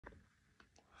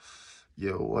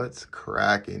Yo, what's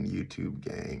cracking, YouTube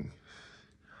gang?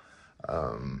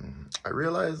 I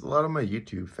realize a lot of my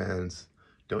YouTube fans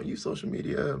don't use social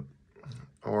media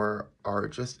or are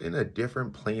just in a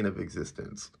different plane of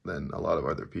existence than a lot of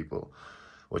other people,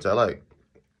 which I like.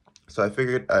 So I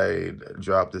figured I'd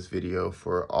drop this video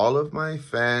for all of my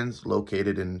fans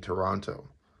located in Toronto.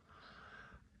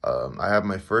 I have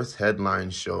my first headline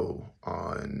show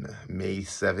on May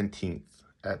 17th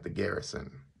at the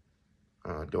Garrison.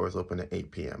 Doors open at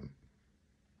 8 p.m.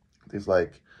 There's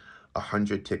like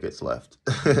 100 tickets left.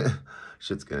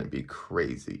 Shit's gonna be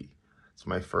crazy. It's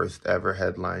my first ever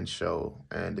headline show,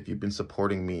 and if you've been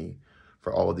supporting me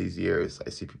for all these years,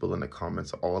 I see people in the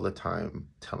comments all the time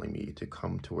telling me to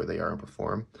come to where they are and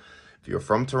perform. If you're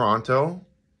from Toronto,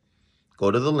 go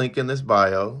to the link in this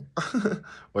bio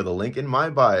or the link in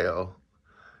my bio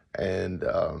and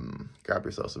grab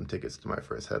yourself some tickets to my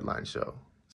first headline show.